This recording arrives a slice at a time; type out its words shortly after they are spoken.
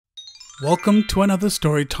Welcome to another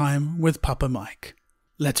story time with Papa Mike.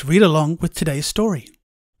 Let's read along with today's story.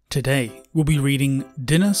 Today we'll be reading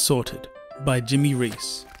Dinner Sorted by Jimmy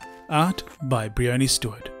Rees. Art by Briony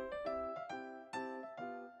Stewart.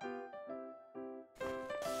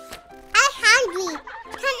 I'm hungry.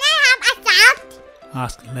 Can I have a snack?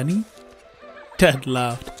 Asked Lenny. Dad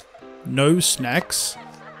laughed. No snacks?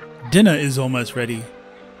 Dinner is almost ready.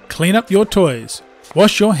 Clean up your toys,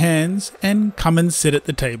 wash your hands, and come and sit at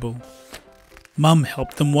the table. Mum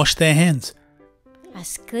helped them wash their hands.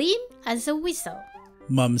 As clean as a whistle,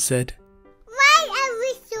 Mum said. Why are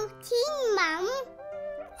we so clean, Mum?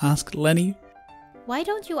 Asked Lenny. why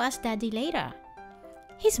don't you ask Daddy later?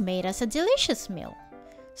 He's made us a delicious meal.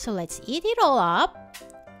 So let's eat it all up,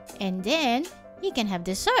 and then you can have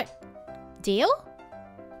dessert. Deal?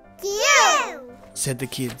 Deal! Said the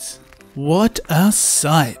kids. What a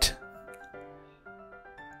sight!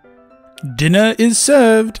 Dinner is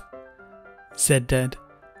served, said Dad.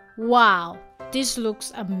 Wow, this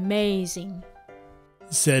looks amazing.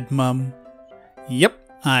 Said Mum. Yep,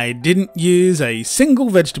 I didn't use a single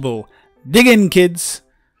vegetable. Dig in, kids,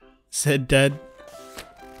 said Dad.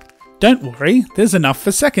 Don't worry, there's enough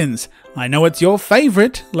for seconds. I know it's your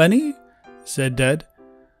favourite, Lenny, said Dad.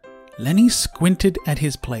 Lenny squinted at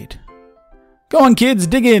his plate. Go on, kids,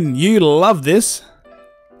 dig in. You love this,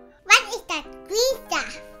 What is that green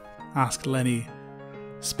stuff? asked Lenny.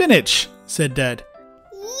 Spinach, said Dad.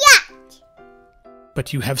 Yuck!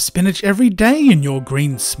 But you have spinach every day in your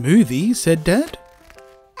green smoothie, said Dad.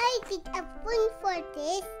 I did a spoon for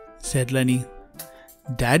this. Said Lenny.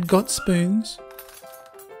 Dad got spoons.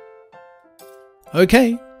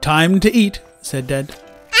 Okay, time to eat, said Dad.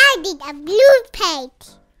 I did a blue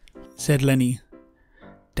plate. Said Lenny.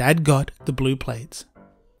 Dad got the blue plates.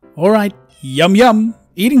 All right, yum yum,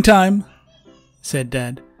 eating time, said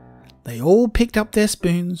Dad. They all picked up their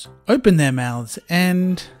spoons, opened their mouths,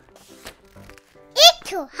 and It's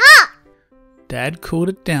too hot. Dad cooled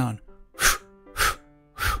it down.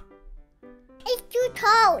 It's too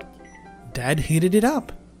cold. Dad heated it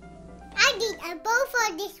up. I did a bowl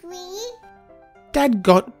for this week. Dad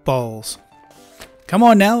got bowls. Come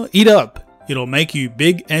on now, eat up. It'll make you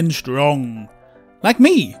big and strong. Like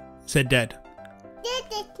me, said Dad. This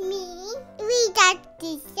is me. We got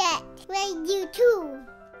dessert. Where you too?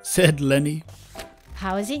 Said Lenny.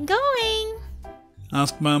 How is it going?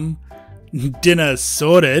 Asked Mum. Dinner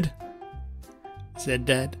sorted, said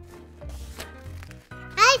Dad.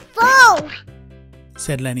 I full.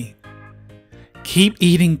 Said Lenny. Keep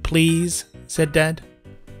eating, please, said Dad.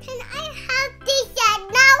 Can I have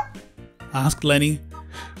dessert now? Asked Lenny.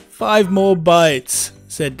 5 more bites,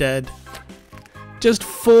 said Dad. Just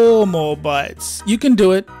 4 more bites. You can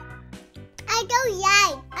do it. I don't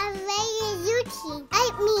like. I'm very routine.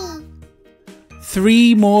 Like me.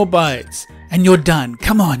 3 more bites, and you're done.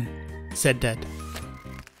 Come on, said Dad.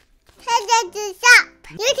 Tell them to stop.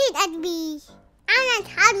 Looking at me. I'm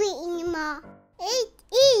not hungry anymore.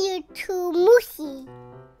 You too mushy.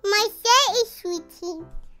 My hair is sweetie.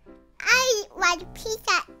 I want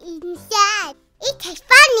pizza instead. It tastes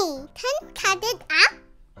funny. Can you cut it up?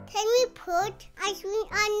 Can we put ice cream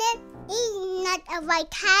on it? It's not a right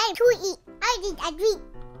time to eat. I did agree.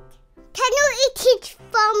 Can you eat it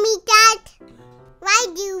for me, Dad? Why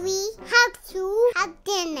do we have to have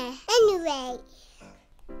dinner anyway?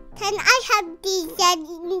 Can I have dessert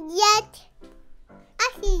yet?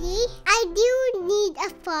 Actually, I do need a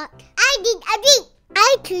fork. I did agree.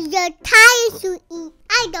 I too tired to eat.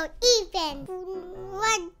 I don't even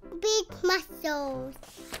want big muscles.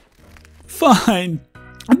 Fine.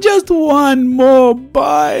 Just 1 more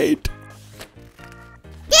bite,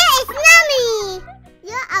 That is mommy.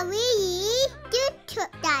 You are really good to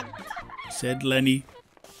that. said Lenny.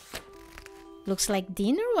 Looks like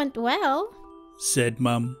dinner went well. Said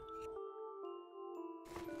Mum.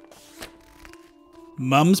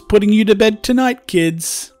 Mum's putting you to bed tonight,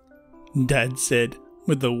 kids, Dad said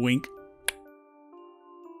with a wink.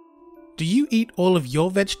 Do you eat all of your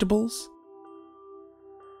vegetables?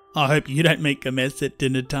 I hope you don't make a mess at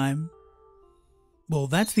dinner time. Well,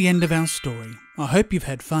 that's the end of our story. I hope you've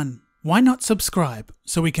had fun. Why not subscribe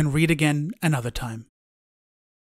so we can read again another time?